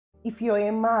If you're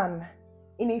a man,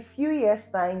 in a few years'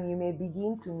 time, you may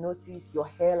begin to notice your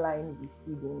hairline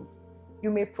receding. You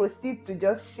may proceed to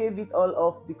just shave it all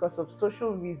off because of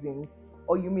social reasons,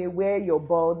 or you may wear your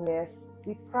baldness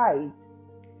with pride.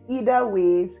 Either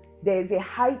ways, there is a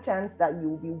high chance that you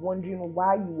will be wondering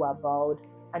why you are bald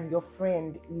and your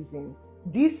friend isn't.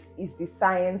 This is the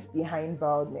science behind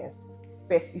baldness,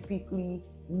 specifically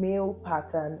male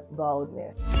pattern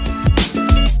baldness.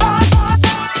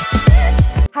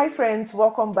 Hi friends,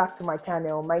 welcome back to my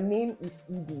channel. My name is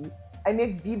Edie. I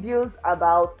make videos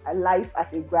about life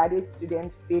as a graduate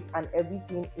student, faith, and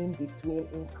everything in between,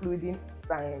 including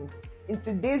science. In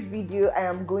today's video, I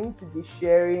am going to be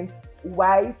sharing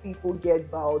why people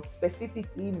get bald,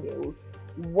 specifically males,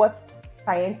 what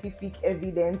scientific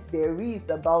evidence there is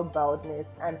about baldness,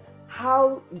 and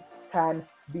how it can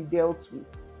be dealt with.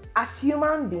 As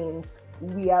human beings,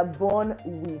 we are born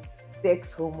with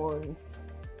sex hormones.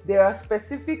 There are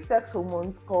specific sex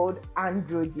hormones called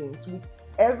androgens, which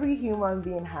every human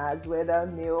being has, whether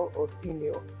male or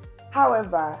female.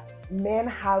 However, men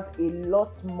have a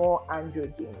lot more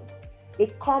androgens. A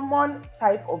common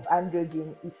type of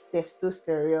androgen is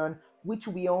testosterone, which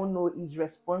we all know is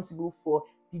responsible for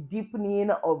the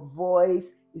deepening of voice,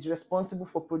 is responsible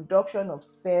for production of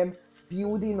sperm,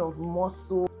 building of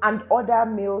muscle, and other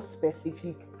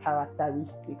male-specific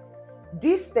characteristics.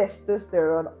 This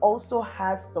testosterone also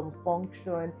has some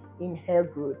function in hair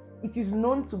growth. It is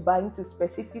known to bind to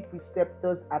specific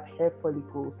receptors at hair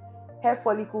follicles. Hair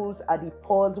follicles are the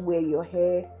pores where your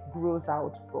hair grows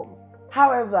out from.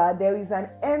 However, there is an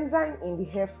enzyme in the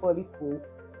hair follicle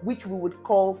which we would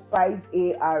call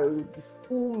 5-ARO. The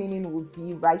full meaning would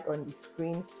be right on the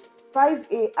screen.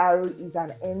 5-ARO is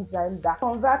an enzyme that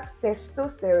converts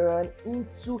testosterone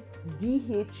into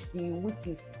DHT, which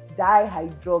is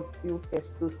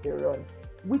dihydroxytestosterone,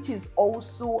 which is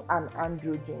also an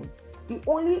androgen. The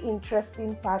only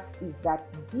interesting part is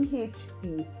that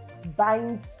DHT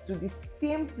binds to the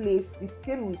same place, the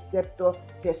same receptor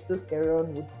testosterone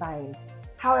would bind.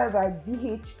 However,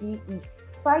 DHT is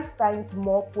 5 times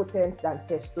more potent than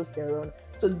testosterone,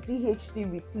 so DHT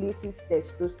replaces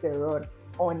testosterone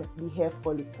on the hair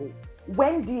follicle.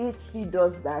 When DHT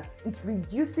does that, it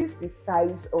reduces the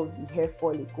size of the hair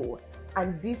follicle,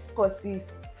 and this causes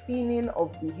thinning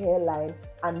of the hairline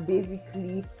and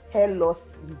basically hair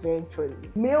loss eventually.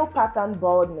 Male pattern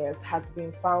baldness has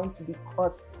been found to be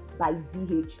caused by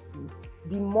DHT.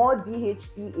 The more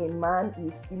DHT a man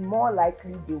is, the more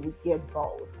likely they will get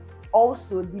bald.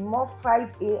 Also, the more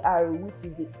 5-ARO, which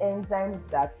is the enzyme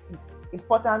that is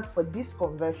important for this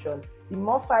conversion, the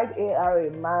more 5-ARO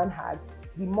a man has,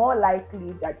 the more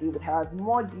likely that they would have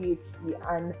more DHT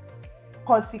and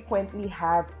consequently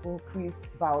have increased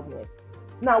baldness.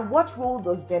 Now, what role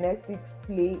does genetics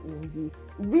play in this?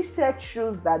 Research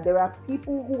shows that there are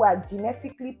people who are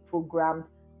genetically programmed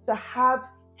to have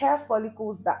hair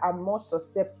follicles that are more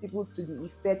susceptible to the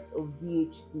effects of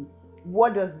DHT.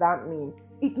 What does that mean?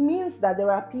 It means that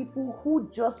there are people who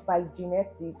just by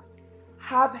genetics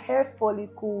have hair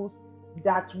follicles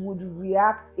that would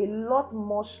react a lot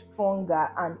more stronger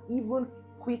and even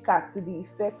quicker to the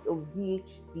effect of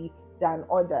DHT than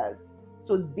others.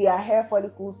 So their hair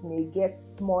follicles may get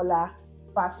smaller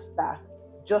faster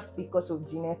just because of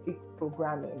genetic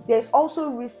programming. There's also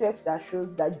research that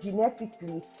shows that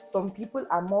genetically, some people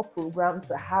are more programmed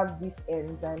to have this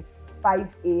enzyme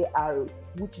 5-ARO,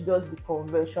 which does the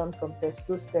conversion from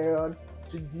testosterone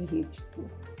to DHT.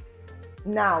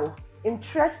 Now,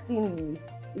 interestingly,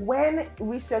 when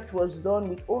research was done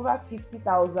with over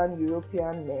 50,000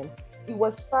 European men, it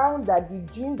was found that the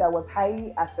gene that was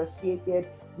highly associated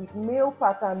with male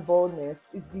pattern baldness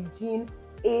is the gene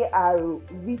ARO,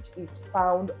 which is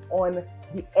found on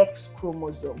the X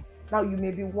chromosome. Now, you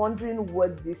may be wondering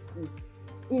what this is.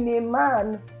 In a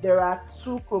man, there are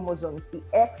 2 chromosomes, the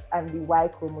X and the Y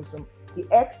chromosome. The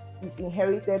X is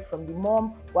inherited from the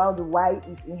mom, while the Y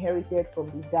is inherited from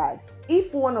the dad.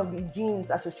 If one of the genes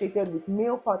associated with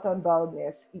male pattern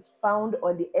baldness is found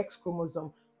on the X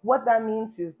chromosome, what that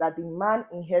means is that the man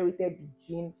inherited the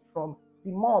gene from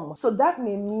the mom. So that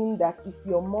may mean that if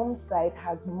your mom's side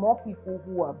has more people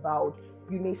who are bald,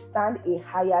 you may stand a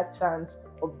higher chance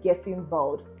of getting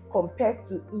bald compared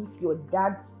to if your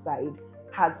dad's side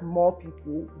has more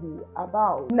people who are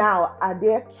bald. Now, are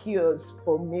there cures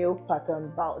for male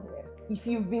pattern baldness? If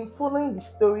you've been following the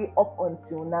story up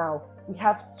until now, we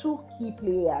have 2 key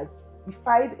players, the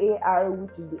 5-ARO,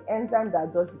 which is the enzyme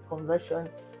that does the conversion,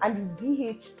 and the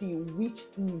DHT, which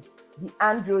is the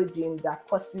androgen that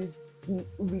causes the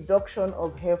reduction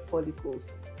of hair follicles.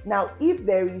 Now, if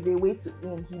there is a way to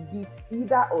inhibit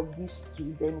either of these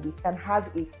 2, then we can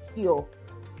have a cure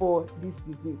for this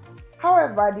disease.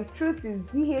 However, the truth is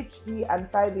DHT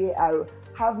and 5-AR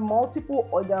have multiple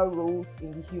other roles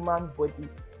in the human body.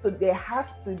 So there has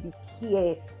to be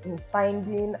care in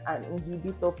finding an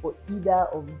inhibitor for either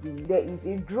of these. There is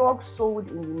a drug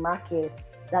sold in the market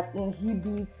that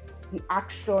inhibits the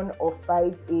action of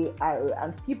 5-AR,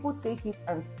 and people take it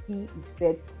and see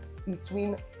effects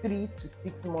between 3 to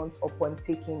 6 months upon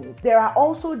taking it. There are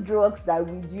also drugs that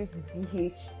reduce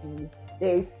DHT.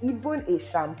 There is even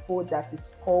a shampoo that is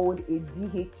called a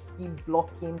DHT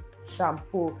blocking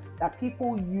shampoo that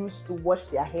people use to wash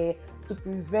their hair to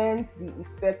prevent the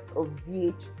effect of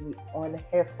DHT on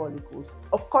hair follicles.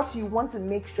 Of course, you want to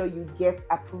make sure you get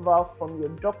approval from your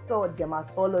doctor or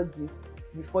dermatologist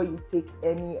before you take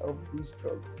any of these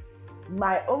drugs.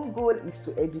 My own goal is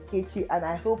to educate you, and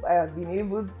I hope I have been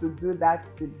able to do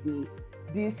that today.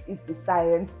 This is the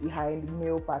science behind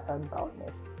male pattern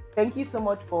baldness. Thank you so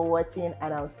much for watching,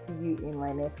 and I'll see you in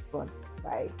my next one.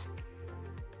 Bye.